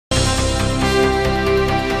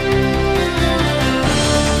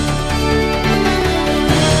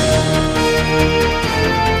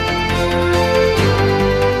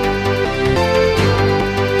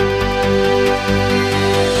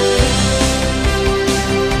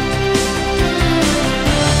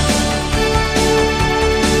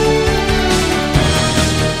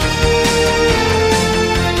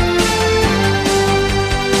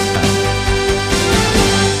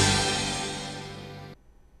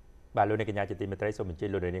បាទលោកនាងកញ្ញាជាទីមេត្រីសូមអញ្ជើញ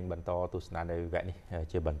លោកនាងបន្តទស្សនានៅវគ្គនេះ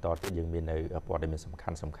ជាបន្តទៀតយើងមាននៅព័ត៌មានសំខា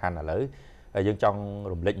ន់ឥឡូវយើងចង់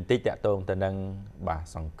រំលឹកបន្តិចតាក់ទងទៅនឹងបាទ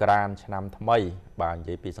សង្ក្រាន្តឆ្នាំថ្មីបាទនិ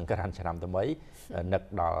យាយពីសង្ក្រាន្តឆ្នាំថ្មីនឹក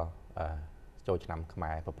ដល់ចូលឆ្នាំខ្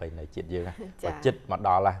មែរប្រពៃណីជាតិយើងបាទចិត្តមកដ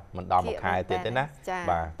ល់ហើយមិនដល់មួយខែទៀតទេណា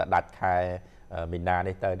បាទតដាច់ខែមីនា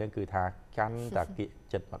នេះទៅហ្នឹងគឺថាកាន់តាគៀក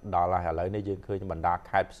ចិត្តមកដល់ហើយឥឡូវនេះយើងឃើញបណ្ដា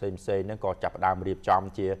ខេត្តផ្សេងហ្នឹងក៏ចាប់ផ្ដើមរៀបចំ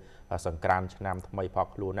ជាសង្ក្រាន្តឆ្នាំថ្មីផង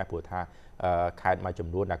ខ្លួនដែរព្រោះថាខេត្តមួយចំ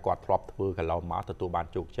នួនដែលគាត់ធ្លាប់ធ្វើកន្លងមកទទួលបាន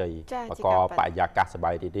ជោគជ័យបកបរិយាកាសសប្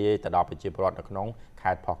បាយរីករាយទៅដល់ប្រជាពលរដ្ឋនៅក្នុង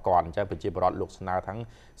ខេត្តផោះគាត់អញ្ចឹងប្រជាពលរដ្ឋលោកស្នើទាំង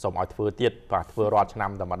សូមឲ្យធ្វើទៀតបាទធ្វើរាល់ឆ្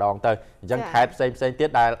នាំតែម្ដងទៅអញ្ចឹងខេត្តផ្សេងទៀត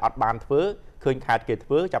ដែលអត់បានធ្វើឃើញខេត្តគេធ្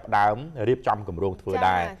វើចាប់ដើមរៀបចំគម្រោងធ្វើ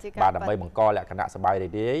ដែរបាទដើម្បីបង្កលក្ខណៈសប្បាយរី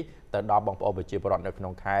ករាយទៅដល់បងប្អូនប្រជាពលរដ្ឋនៅក្នុ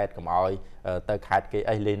ងខេត្តកុំឲ្យទៅខេត្តគេ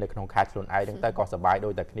អីលេងនៅក្នុងខេត្តខ្លួនឯងហ្នឹងទៅក៏សប្បាយដូ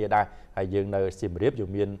ចតែគ្នាដែរហើយយើងនៅសៀមរាបយើ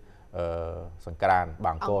ងមានសង្ក្រាន្ត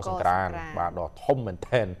បាងកសង្ក្រាន្តបាទដ៏ធំមែន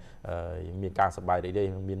ទែនមានការសប្បាយរីករាយ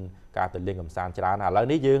មានការទៅលេងកម្សាន្តច្រើនឥឡូវ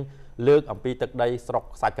នេះយើងលើកអំពីទឹកដីស្រុក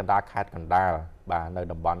ខ្សាច់កណ្ដាលខេត្តកណ្ដាលបាទនៅ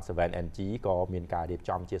តំបន់ 7NG ក៏មានការរៀប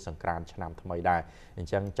ចំជាសង្ក្រាន្តឆ្នាំថ្មីដែរអញ្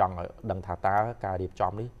ចឹងចង់ដឹងថាតើការរៀប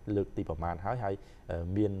ចំនេះលើកទីប្រមាណហើយ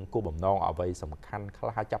មានគោលបំណងអ្វីសំខាន់ខ្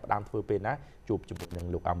លះចាប់ផ្ដើមធ្វើពេលណាជួបជាមួយនឹង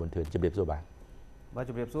លោកអាមុនធឿនជម្រាបសួរបាទបាទ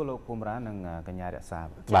ជម្រាបសួរលោកភូមិរានិងកញ្ញារក្សា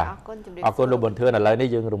បាទអរគុណលោកប៊ុនធឿនឥឡូវនេះ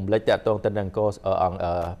យើងរំលេចតាក់ទងទៅនឹង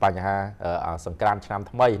បញ្ហាសង្ក្រាន្តឆ្នាំ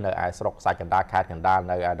ថ្មីនៅឯស្រុកខ្សាច់កណ្ដាលខេត្តកណ្ដាល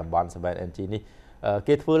នៅឯតំបន់ 7NG នេះ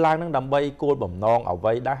គេធ្វើឡើងនឹងដើម្បីគោលបំណងអ្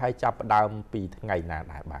វីដែរហើយចាប់ផ្ដើមពីថ្ងៃណា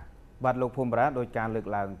ដែរបាទលោកភូមិរាដោយការលើក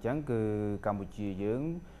ឡើងអញ្ចឹងគឺកម្ពុជាយើង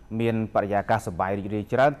មានបរិយាកាសសប្បាយរីករាយ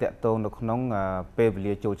ច្រើនតាក់ទងនៅក្នុងពេលវេ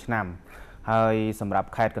លាចូលឆ្នាំហើយសម្រាប់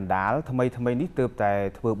ខេត្តកណ្ដាលថ្មីនេះទើបតែ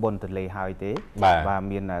ធ្វើបុណ្យទន្លេហើយទេបាទ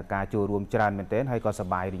មានការចូលរួមច្រើនមែនទែនហើយក៏ស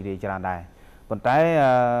ប្បាយរីករាយច្រើនដែរប៉ុន្តែ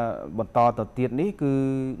បន្តទៅទៀតនេះគឺ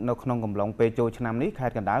នៅក្នុងកំឡុងពេលចូលឆ្នាំនេះខេ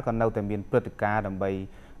ត្តកណ្ដាលក៏នៅតែមានព្រឹត្តិការណ៍ដើម្បី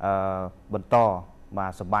បន្តបា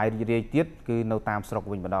ទសប្បាយរីករាយទៀតគឺនៅតាមស្រុក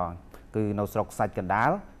វិញម្ដងគឺនៅស្រុកខ្សាច់កណ្ដា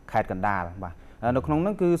លខេត្តកណ្ដាលបាទនៅក្នុង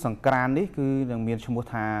នោះគឺសង្ក្រាន្តនេះគឺនឹងមានឈ្មោះ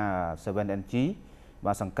ថា 7NG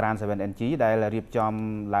បាទសង្ក្រាន្ត 7NG ដែលរៀបចំ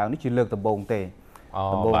ឡើងនេះជាលើកដំបូងទេ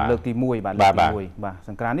ដំបូងលើកទី1បាទលើកទី1បាទ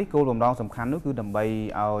សង្ក្រាន្តនេះគោលបំណងសំខាន់នោះគឺដើម្បី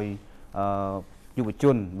ឲ្យយុវជ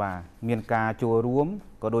នបាទមានការចូលរួម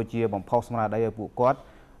ក៏ដូចជាបំផុសស្មារតីឲ្យពួកគាត់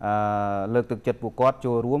លើកទឹកចិត្តពួកគាត់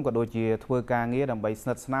ចូលរួមក៏ដូចជាធ្វើការងារដើម្បីស្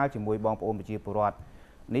និទ្ធស្នាលជាមួយបងប្អូនប្រជាពលរដ្ឋ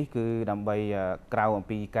នេះគឺដើម្បីក្រៅអំ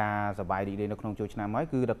ពីការសប្បាយរីករាយនៅក្នុងចូលឆ្នាំហើយ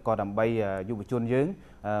គឺក៏ដើម្បីយុវជនយើង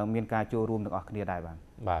មានការចូលរួមទាំងអស់គ្នាដែរបាទ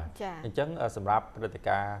អញ្ចឹងសម្រាប់ព្រឹត្តិ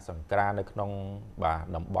ការណ៍សង្ក្រាន្តនៅក្នុងបាទ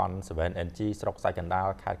តំបន់ 7NG ស្រុកខ្សាច់កណ្ដាល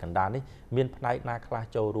ខេត្តកណ្ដាលនេះមានផ្នែកណាខ្លះ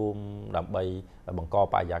ចូលរួមដើម្បីបង្ក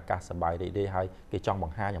បរិយាកាសសប្បាយរីករាយហើយគេចង់ប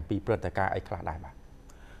ង្ហាញអំពីព្រឹត្តិការណ៍អីខ្លះដែរ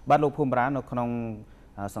បាទលោកភូមិរានៅក្នុង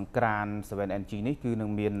សង្ក្រាន្ត 7NG នេះគឺនឹង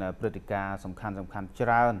មានព្រឹត្តិការណ៍សំខាន់ច្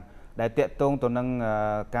រើនដែលតាក់ទងទៅនឹង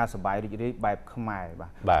ការសប្បាយរីករាយបែបខ្មែរបា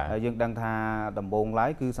ទយើងដឹងថាដំបូងឡើ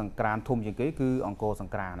យគឺសង្ក្រាន្តធំជាងគេគឺអង្គរស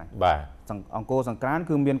ង្ក្រាន្តហើយបាទអង្គរសង្ក្រាន្ត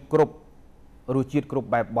គឺមានគ្រប់រសជាតិគ្រប់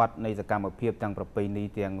បែបបទនៃសកម្មភាពទាំងប្រពៃណី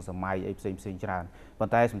ទាំងសម័យអីផ្សេងច្រើនប៉ុ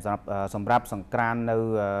ន្តែសម្រាប់សង្ក្រាន្តនៅ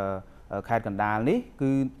ខេត្តកណ្ដាលនេះ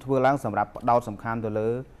គឺធ្វើឡើងសម្រាប់ផ្ដោតសំខាន់ទៅលើ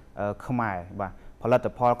ខ្មែរបាទផលិត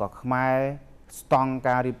ផលក៏ខ្មែរស្តង់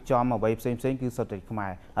ការរៀបចំអ្វីផ្សេងគឺសុទ្ធតែខ្មែ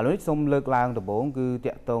រឥឡូវនេះសូមលើកឡើងដំបូងគឺ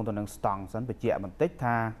តាក់ទងទៅនឹងស្តង់សិនបញ្ជាក់បន្តិច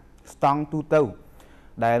ថាស្តង់ទូទៅ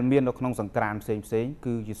ដែលមាននៅក្នុងសង្ក្រាន្តផ្សេង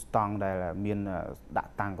គឺជាស្តង់ដែលមានដា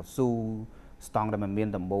ក់តាំងកស៊ូស្តង់ដែលមិនមាន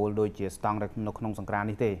ដំបូលដូចជាស្តង់ដែលនៅក្នុងសង្ក្រាន្ត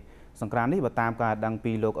នេះទេសង្ក្រាន្តនេះបើតាមការដឹង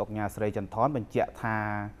ពីលោកអុកញ៉ាស្រីចន្ទថនបញ្ជាក់ថា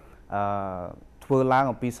ធ្វើឡើង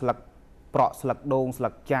អំពីស្លឹកប្រក់ស្លឹកដូងស្លឹ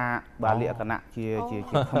កចាកបាទលក្ខណៈជា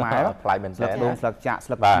ខ្មែរផ្លែមែនស្លឹកដូងស្លឹកចាក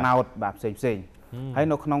ស្លឹកត្នោតបាទផ្សេងហើយ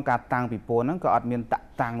នៅក្នុងការតាំងពីពូនហ្នឹងក៏អត់មាន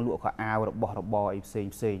តាំងលក់ខោអាវរបស់របរអីផ្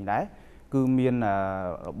សេងដែរគឺមាន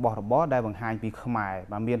របស់របរដែលបង្ហាញពីខ្មែរ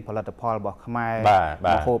បាទមានផលិតផលរបស់ខ្មែរ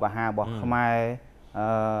ម្ហូបអាហាររបស់ខ្មែរ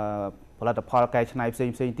ផលិតផលកែច្នៃផ្សេង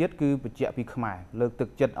ទៀតគឺបញ្ជាក់ពីខ្មែរលើកទឹក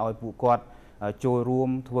ចិត្តឲ្យពួកគាត់ចូលរួម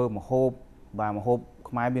ធ្វើម្ហូបបាទម្ហូប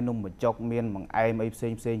ខ្មែរមាននំបញ្ចុកមានបង្អែមអីផ្សេ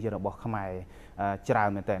ងជារបស់ខ្មែរច្រើន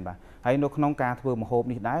មែនតើបាទហើយនៅក្នុងការធ្វើម្ហូប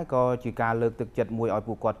នេះដែរក៏ជាការលើកទឹកចិត្តមួយឲ្យ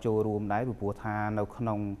ពួកគាត់ចូលរួមដែរពីព្រោះថានៅក្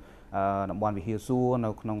នុងតំបន់វិហារសួរនៅ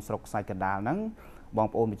ក្នុងស្រុកខ្សាច់កណ្ដាលហ្នឹងបង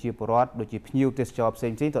ប្អូនប្រជាពលរដ្ឋដូចជាភ្ញៀវទេសចរផ្សេ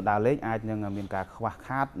ងទៅដើរលេងអាចនឹងមានការខ្វះ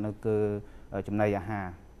ខាតនៅគឺចំណីអាហារ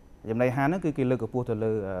ហ្នឹងគឺគេលើកកម្ពស់ទៅ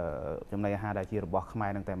លើចំណីអាហារដែលជារបស់ខ្មែ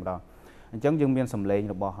រហ្នឹងតែម្ដងអញ្ចឹងយើងមានសម្លេង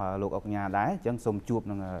របស់លោកអុកញ៉ាដែរអញ្ចឹងសូមជួប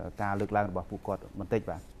នឹងការលើកឡើងរបស់ពួកគាត់បន្តិច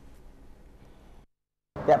បាទ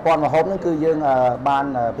ពាក់ព័ន្ធម្ហូបហ្នឹងគឺយើងបាន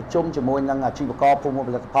ប្រជុំជាមួយនឹងអាជីវករភូមិផ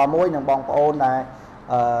លិតផលមួយនិងបងប្អូនដែល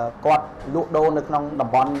គាត់លក់ដូរនៅក្នុងតំ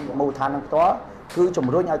បន់មូលដ្ឋាននឹងផ្ទាល់គឺជំ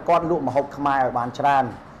រុញឲ្យគាត់លក់ម្ហូបខ្មែរឲ្យបានច្រើន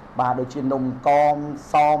បាទដូចជានំកង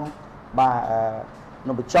សមបាទ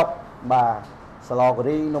នំបញ្ចុកបាទសាឡូកា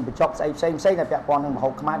រីនំបញ្ចុកស្អីផ្សេងដែលពាក់ព័ន្ធនឹងម្ហូ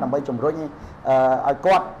បខ្មែរដើម្បីជំរុញឲ្យ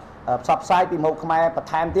គាត់ផ្សព្វផ្សាយពីម្ហូបខ្មែរបន្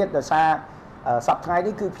ថែមទៀតដោយសារសប្តាហ៍ថ្ងៃ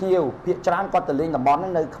នេះគឺភ្ញៀវភាគច្រើនគាត់ទៅលេងតំបន់ហ្នឹ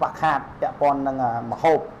ងនៅខ្វះខាតពាក់ព័ន្ធនឹងម្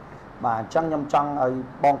ហូបបាទអញ្ចឹងខ្ញុំចង់ឲ្យ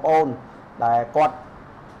បងប្អូនដែលគាត់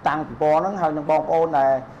តាំងពីពណ៌ហ្នឹងហើយនឹងបងប្អូនដែ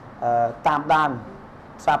លតាមដាន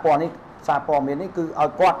សារព័ត៌មាននេះគឺឲ្យ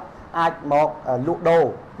គាត់អាចមកលក់ដូរ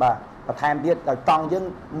បាទបន្ថែមទៀតដោយតង់យើង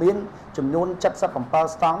មានចំនួន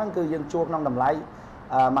77ស្តង់ហ្នឹងគឺយើងជួលក្នុងតម្លៃ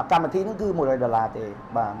មកកម្មវិធីហ្នឹងគឺ$100ទេ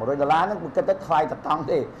បាទ$100ហ្នឹងគិតទៅថ្លៃតតង់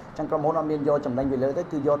ទេអញ្ចឹងក្រុមហ៊ុនអត់មានយកចំណេញពីលើទេ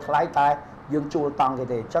គឺយកថ្លៃតែយើងជួលតង់គេ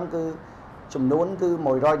ទេអញ្ចឹងគឺចំនួនគឺ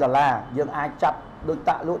$100យើងអាចចាប់ដូច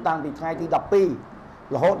លក់តាំងពីថ្ងៃទី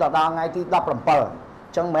12រហូតដល់ថ្ងៃទី17អ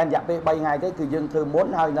ញ្ចឹងមិនមែនរយៈពេល3ថ្ងៃទេគឺយើងធ្វើមុន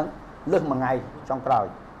ហើយនឹងលើសមួយថ្ងៃចុងក្រោយ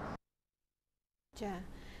ចា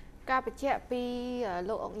ការបញ្ជាក់ពី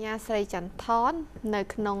លោកអុកញ៉ាស្រីចន្ទថននៅ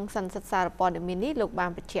ក្នុងសន្និសីទសារព័ត៌មាននេះលោកបាន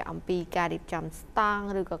បញ្ជាក់អំពីការរៀបចំស្តង់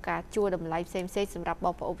ឬក៏ការជួលតម្លៃផ្សេងៗសម្រាប់ប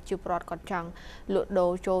ងប្អូនប្រជាពលរដ្ឋគាត់ចង់លក់ដូ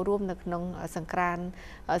រចូលរួមនៅក្នុងសង្ក្រាន្ត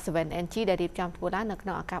 7NG ដែលរៀបចំធ្វើឡើងនៅក្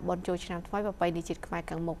នុងឱកាសបុណ្យចូលឆ្នាំថ្មីប្រពៃណីជាតិខ្មែរ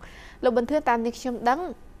ខាងមុខលោកបន្ទឿនតាមនេះខ្ញុំដឹង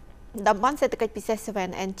តំបន់សេដ្ឋកិច្ចពិសេស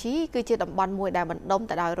 7NG គឺជាតំបន់មួយដែលបណ្ដុំ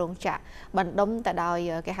ទៅដោយរោងចក្របណ្ដុំទៅដោយ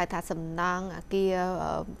គេហៅថាសំណង់អគារ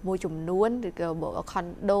មួយចំនួនឬក៏ខុន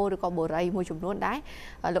ដូឬក៏បុរីមួយចំនួនដែរ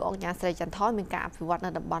លោកអង្គការស្រីចន្ទថនមានការអភិវឌ្ឍនៅ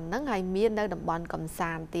តំបន់ហ្នឹងហើយមាននៅតំបន់កំ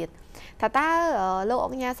សាន្តទៀតថាតើលោកអ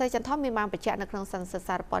ង្គការស្រីចន្ទថនមានបានបញ្ជាក់នៅក្នុងសន្និសីទ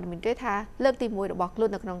សារព័ត៌មានទេថាលើកទី1របស់ខ្លួន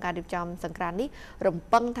នៅក្នុងការរៀបចំសង្ក្រាន្តនេះរំ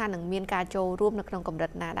ពឹងថានឹងមានការចូលរួមនៅក្នុងកម្រិ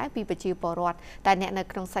តណាដែរពីប្រជាពលរដ្ឋតែអ្នកនៅ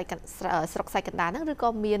ក្នុងស្រុកសៃកណ្ដាលហ្នឹងឬក៏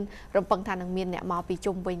មានរំពឹងថានឹងមានអ្នកមកពី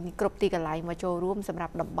ជុំវិញគ្រប់ទីកន្លែងមកចូលរួមសម្រា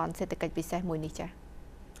ប់តំបន់សេដ្ឋកិច្ចពិសេសមួយនេះចា៎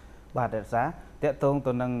បាទរក្សាតកតង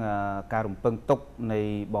ទៅនឹងការរំពឹងទុកនៃ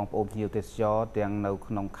បងប្អូនភ្ញៀវទេសចរទាំងនៅ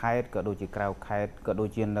ក្នុងខេត្តក៏ដូចជាក្រៅខេត្តក៏ដូច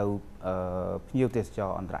ជានៅភ្ញៀវទេសចរ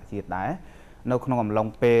អន្តរជាតិដែរនៅក្នុងអំឡុង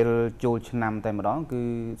ពេលចូលឆ្នាំតែម្ដងគឺ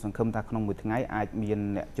សង្ឃឹមថាក្នុងមួយថ្ងៃអាចមាន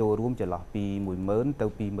អ្នកចូលរួមចន្លោះពី10000ទៅ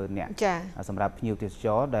20000នាក់សម្រាប់ភ្ញៀវទេសច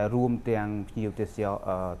រដែលរួមទាំងភ្ញៀវទេ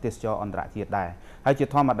សចរអន្តរជាតិដែរហើយជា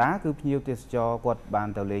ធម្មតាគឺភ្ញៀវទេសចរគាត់បាន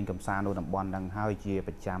ទៅលេងកម្សាន្តនៅតំបន់ហ្នឹងហើយជា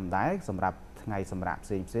ប្រចាំដែរសម្រាប់ថ្ងៃសម្រាប់ផ្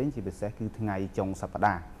សេងជាពិសេសគឺថ្ងៃចុងសប្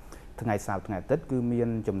តាហ៍ថ្ងៃសៅរ៍ថ្ងៃអាទិត្យគឺមាន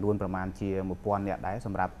ចំនួនប្រមាណជា1000នាក់ដែរស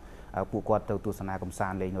ម្រាប់ពួកគាត់ទៅទស្សនាកម្សា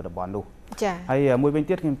ន្តលេងនៅតំបន់នោះចា៎ហើយមួយវិញ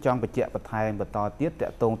ទៀតខ្ញុំចង់បញ្ជាក់បន្ថែមបន្តទៀតត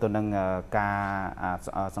កតងទៅនឹងការ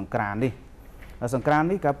សង្ក្រាន្តនេះសង្ក្រាន្ត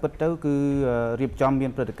នេះការពិតទៅគឺរៀបចំមា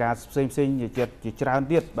នព្រឹត្តិការណ៍ផ្សេងជាច្រើន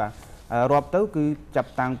ទៀតបាទរាប់ទៅគឺចា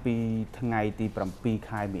ប់តាំងពីថ្ងៃទី7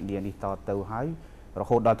ខែមិនិនានេះតទៅហើយរ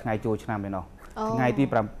ហូតដល់ថ្ងៃចូលឆ្នាំឯណោះថ្ងៃទី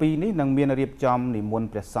7នេះនឹងមានរៀបចំនិមន្ត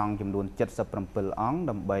ព្រះសង្ឃចំនួន77អង្គ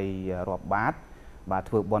ដើម្បីរាប់បាតបាទ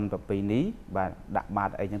ធ្វើបុណ្យប្រពៃណីបាទដាក់បាត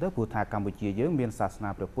អីចឹងទៅព្រោះថាកម្ពុជាយើងមានសាសនា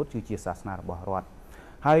ព្រះពុទ្ធគឺជាសាសនារបស់រដ្ឋ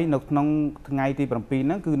ហើយនៅក្នុងថ្ងៃទី7ហ្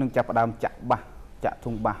នឹងគឺនឹងចាប់ផ្ដើមចាក់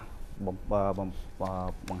ធុងបាស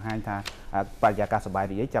បង្ហាញថាបរិយាកាសសប្បាយ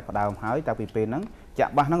រីករាយចាប់ផ្ដើមហើយតែពីពេលហ្នឹងចា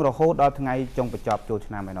ក់បាសហ្នឹងរហូតដល់ថ្ងៃចុងបញ្ចប់ចូល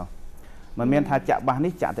ឆ្នាំឯណោះមិនមានថាចាក់បាស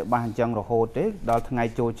នេះចាក់ទៅបាសអញ្ចឹងរហូតទេដល់ថ្ងៃ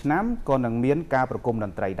ចូលឆ្នាំក៏នឹងមានការប្រគំត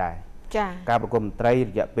ន្ត្រីដែរចា៎ការប្រគំតន្ត្រីរ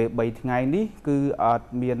យៈពេល3ថ្ងៃនេះគឺអត់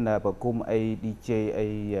មានប្រគំអី DJ អី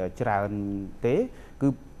ច្រើនទេគឺ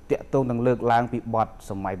តាក់ទងនឹងលើកឡើងពីបទ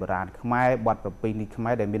សម័យបុរាណខ្មែរបទប្រពៃណីខ្មែ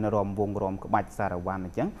រដែលមានរាំវង់រាំក្បាច់សារ៉ាវ៉ាន់អ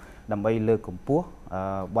ញ្ចឹងដើម្បីលើកកម្ពស់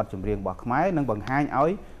បទចម្រៀងរបស់ខ្មែរនិងបង្ហាញឲ្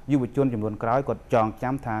យយុវជនចំនួនក្រោយគាត់ចង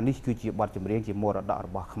ចាំថានេះគឺជាបទចម្រៀងជាមរតករ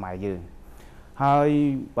បស់ខ្មែរយើងហើយ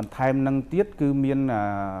បន្ថែមនឹងទៀតគឺមាន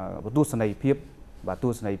ទស្សនីយភាពបាទទ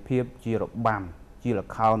ស្សនីយភាពជារបាំជាល្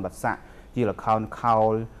ខោនបាសាក់ជាល្ខោនខោ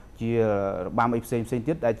លជារបាំអីផ្សេង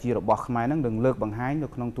ទៀតដែលជារបស់ខ្មែរហ្នឹងនឹងលើកបង្ហាញនៅ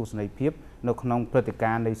ក្នុងទស្សនីយភាពនៅក្នុងព្រឹត្តិ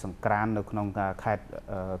ការណ៍នៃសង្ក្រាន្តនៅក្នុងខេត្ត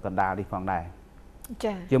កណ្ដាលនេះផងដែរ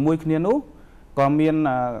ចា៎ជាមួយគ្នានោះក៏មាន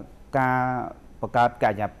ការបង្កើត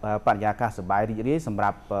បរិយាកាសសប្បាយរីករាយសម្រា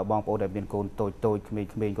ប់បងប្អូនដែលមានកូនតូចក្មេ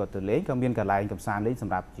ងៗគាត់ទៅលេងក៏មានកន្លែងកម្សាន្តលេងស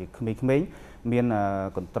ម្រាប់ជាក្មេងៗមាន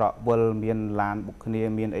កន្ត្រកវិលមានឡានបុកគ្នា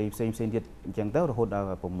មានអីផ្សេងទៀតអញ្ចឹងទៅរហូតដល់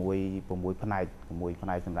6ផ្នែក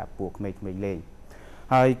សម្រាប់ពួកក្មេងៗលេង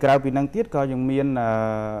ហើយក្រៅពីនឹងទៀតក៏ยังមាន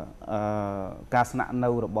ការស្នាក់នៅ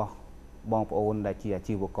របស់បងប្អូនដែលជាអា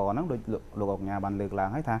ជីវករហ្នឹងដូចលោកអុកញ៉ាបានលើកឡើង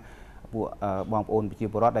ហើយថាពួកបងប្អូនប្រជា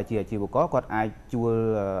ពលរដ្ឋដែលជាអាជីវករគាត់អាចជួល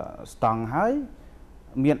ស្តង់ហើយ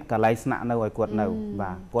មានកន្លែងស្នាក់នៅឲ្យគាត់នៅ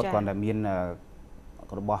បាទគាត់គ្រាន់តែមាន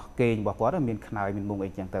របស់គេងរបស់គាត់មានខ្នើយមានមុង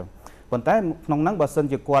អីចឹងទៅប៉ុន្តែក្នុងហ្នឹងបើសិន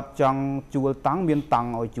ជាគាត់ចង់ជួលតង់មានតង់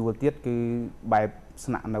ឲ្យជួលទៀតគឺបែប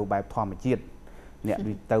ស្នាក់នៅបែបធម្មជាតិ អ្នក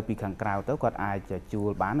ទៅពីខាងក្រៅទៅគាត់អាចជួល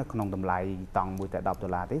បាននៅក្នុងតម្លៃតង់មួយតែ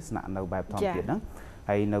$10ទេស្នាក់នៅបែបធម្មជាតិហ្នឹង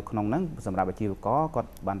ហើយនៅក្នុងហ្នឹងសម្រាប់អាជីវករគាត់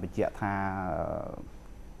បានបញ្ជាក់ថា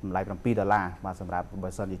តម្លៃ$7បាទសម្រាប់បើ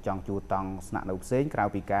សិនជាចង់ជួលតង់ស្នាក់នៅផ្សេងក្រៅ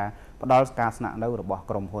ពីការផ្ដល់ការស្នាក់នៅរបស់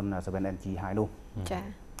ក្រុមហ៊ុន 7NG ហើយនោះចា៎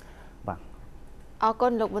បាទអរគុ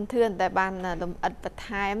ណលោកប៊ុនធឿនដែលបានលំអិតបន្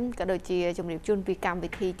ថែមក៏ដូចជាជំរាបជូនពីកម្មវិ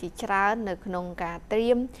ធីជាច្រើននៅក្នុងការត្រៀ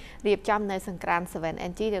មរៀបចំនៅសង្ក្រាន្ត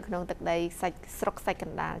 7NG នៅក្នុងទឹកដីសាច់ស្រុកសាច់ក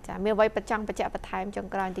ណ្ដាលចា៎មានអ្វីបញ្ចាំងបញ្ជាក់បន្ថែមចុង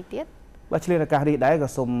ក្រោយតិចទៀតបាទឆ្លៀនឱកាសនេះដែរក៏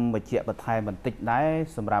សូមបញ្ជាក់បន្ថែមបន្តិចដែរ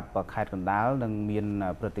សម្រាប់ខេត្តកណ្ដាលនឹងមាន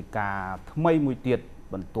ព្រឹត្តិការណ៍ថ្មីមួយទៀត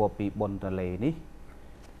បន្ទាប់ពីបុណ្យទលេនេះ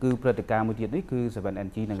គឺព្រឹត្តិការណ៍មួយទៀតនេះគឺ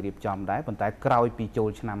 7NG នឹងរៀបចំដែរប៉ុន្តែក្រោយពីចូល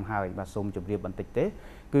ឆ្នាំហើយបាទសូមជម្រាបបន្តិចទេ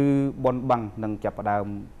គឺបុណ្យបង់នឹងចាប់ផ្ដើម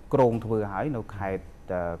ក្រុងធ្វើហើយនៅខេត្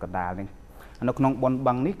តកណ្ដាលនេះនៅក្នុងបុណ្យប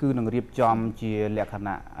ង់នេះគឺនឹងរៀបចំជាលក្ខ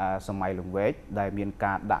ណៈសម័យលង្វែកដែលមាន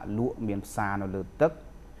ការដាក់លក់មានផ្សារនៅលើទឹក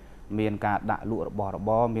មានការដាក់លក់របស់រប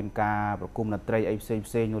រមានការប្រគំតន្ត្រីអីផ្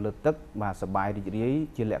សេងនៅលើទឹកបាទសប្បាយរីករាយ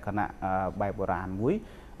ជាលក្ខណៈបែបបុរាណមួយ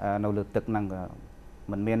នៅលើទឹកហ្នឹង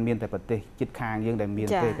មិនមានតែប្រទេសជិតខាងយើងដែលមាន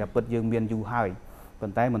ទេតែពិតយើងមានយូរហើយប៉ុ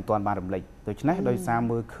ន្តែមិនទាន់បានរំលេចដូច្នេះដោយសារ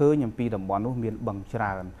មើលឃើញអំពីតំបន់នោះមានបឹងច្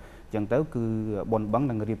រើនអញ្ចឹងទៅគឺបុណ្យបឹង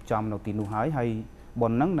នឹងរៀបចំនៅទីនោះហើយបុ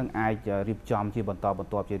ណ្យហ្នឹងនឹងអាចរៀបចំជាបន្តបន្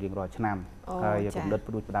ទាប់ជារៀងរាល់ឆ្នាំហើយកំណត់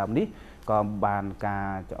ផ្ដួចផ្ដើមនេះក៏បានការ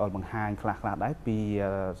ចោលបង្ហាញខ្លះដែរពី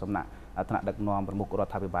សំណាក់ថ្នាក់ដឹកនាំប្រមុខរ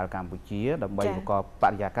ដ្ឋាភិបាលកម្ពុជាដើម្បីបង្កប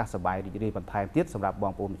រិយាកាសសប្បាយរីករាយបន្ថែមទៀតសម្រាប់ប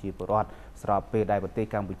ងប្អូនប្រជាពលរដ្ឋស្របពេលដែលប្រទេស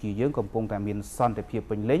កម្ពុជាយើងកំពុងតែមានសន្តិភាព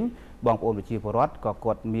ពេញលេញបងប្អូនប្រជាពលរដ្ឋក៏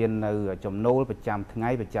គាត់មាននៅចំណូលប្រចាំថ្ងៃ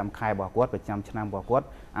ប្រចាំខែរបស់គាត់ប្រចាំឆ្នាំរបស់គាត់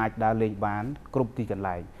អាចដើរលេងបានគ្រប់ទីកន្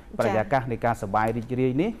លែងបរិយាកាសនៃការសប្បាយរីករា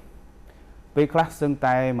យនេះពេលខ្លះសឹង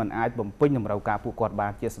តែมันអាចបំពេញតម្រូវការពួកគាត់បា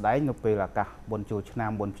នជាស្ដែងនៅពេលឱកាសបុណ្យចូលឆ្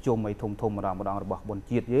នាំបុណ្យភ្ជុំអីធំម្ដងរបស់បុណ្យ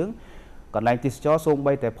ជាតិយើងកន្លែងទេសចរសូម្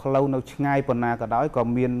បីតែផ្លូវនៅឆ្ងាយប៉ុណ្ណាក៏ដោយក៏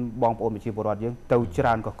មានបងប្អូនប្រជាពលរដ្ឋយើងទៅច្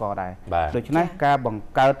រើនកកដែរដូច្នេះការបង្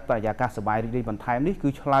កើតបរិយាកាសសប្បាយរីករាយបន្ថែមនេះគឺ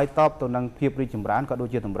ឆ្លើយតបទៅនឹងភាពរីកចម្រើនក៏ដូច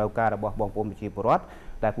ជាតម្រូវការរបស់បងប្អូនប្រជាពលរដ្ឋ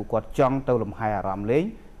ដែលពួកគាត់ចង់ទៅលំហែអារម្មណ៍លេង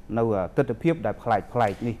នៅទស្សនវិជ្ជាដែលប្លែ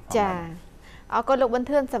កនេះចា៎អរគុណលោកប៊ុន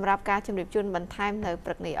ធឿនសម្រាប់ការជម្រាបជូនបន្ថែមនៅព្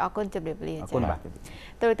រឹកនេះអរគុណជម្រាបលាអរគុណបាទ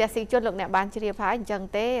ទូរទស្សនិកជនលោកអ្នកបានជ្រាបហើយអញ្ចឹង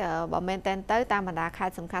ទេបើមែនតែនទៅតាមបណ្ដាខេ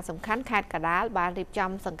ត្តសំខាន់ខេត្តកណ្ដាលបានរៀបចំ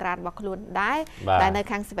សង្ក្រាន្តរបស់ខ្លួនដែរតែនៅ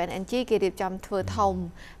ខាង 7NG គេរៀបចំធ្វើធំ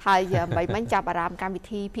ហើយមិនមិញចាប់អារម្មណ៍កម្មវិ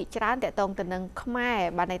ធីភិកច្រើនតកតងទៅនឹងខ្មែរ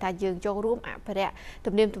បានន័យថាយើងចូលរួមអភិរក្ស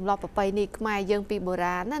ទំនៀមទម្លាប់ប្រពៃណីខ្មែរយើងពីបុ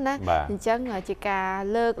រាណណាអញ្ចឹងជាការ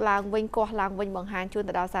លើកឡើងវិញកោះឡើងវិញបង្ហាញជូន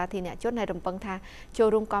ទៅដល់សាធារណជនហើយរំពឹងថាចូល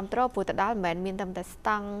រួមគ្រប់គ្រងព្រោះទៅដល់មិនមានតែស្ត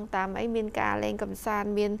ង់តាមអីមានការលេងកំសាន្ត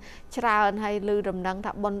មានច្រើនហើយឮដំណឹង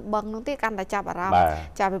ថាបុណ្យបឹងនោះទៀតកាន់តែចាប់អារម្មណ៍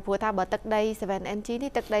ចាពីព្រោះថាបើទឹកដី 7NG នេះ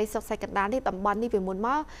ទឹកដីសុកសាច់កណ្ដាលនេះតំបន់នេះពីមុនម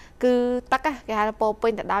កគឺទឹកគេហៅពោពេ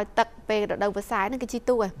ញទៅដោយទឹកពេលរដូវវស្សាហ្នឹងគេជី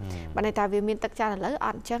ទូបើន័យថាវាមានទឹកច្រើនឥឡូវអ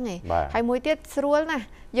ត់អញ្ចឹងទេហើយមួយទៀតស្រួលណាស់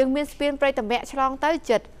យើងមានស្ពានព្រៃតម្រាក់ឆ្លងទៅ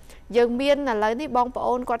ចិត្តយើងមានឥឡូវនេះបងប្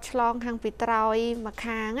អូនគាត់ឆ្លងខាងពីត្រោយមក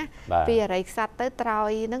ខាងណាពីអរិយខ្សាត់ទៅត្រោ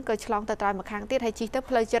យហ្នឹងក៏ឆ្លងទៅត្រោយមកខាងទៀតហើយជិះទៅ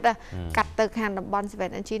ផ្លូវចិត្តកាត់ទៅខាងតំបន់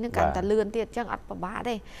 7NG ហ្នឹងកាន់តែលឿនទៀតអញ្ចឹងអត់ពិបាក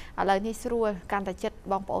ទេឥឡូវនេះស្រួលកាន់តែចិត្ត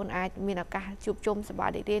បងប្អូនអាចមានឱកាសជួបជុំសប្បាយ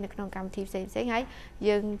រីករាយនៅក្នុងកម្មវិធីផ្សេងៗហើយ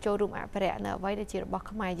យើងចូលរួមអភិរក្សនៅអ្វីដែលជារបស់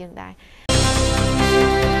ខ្មែរយើងដែរ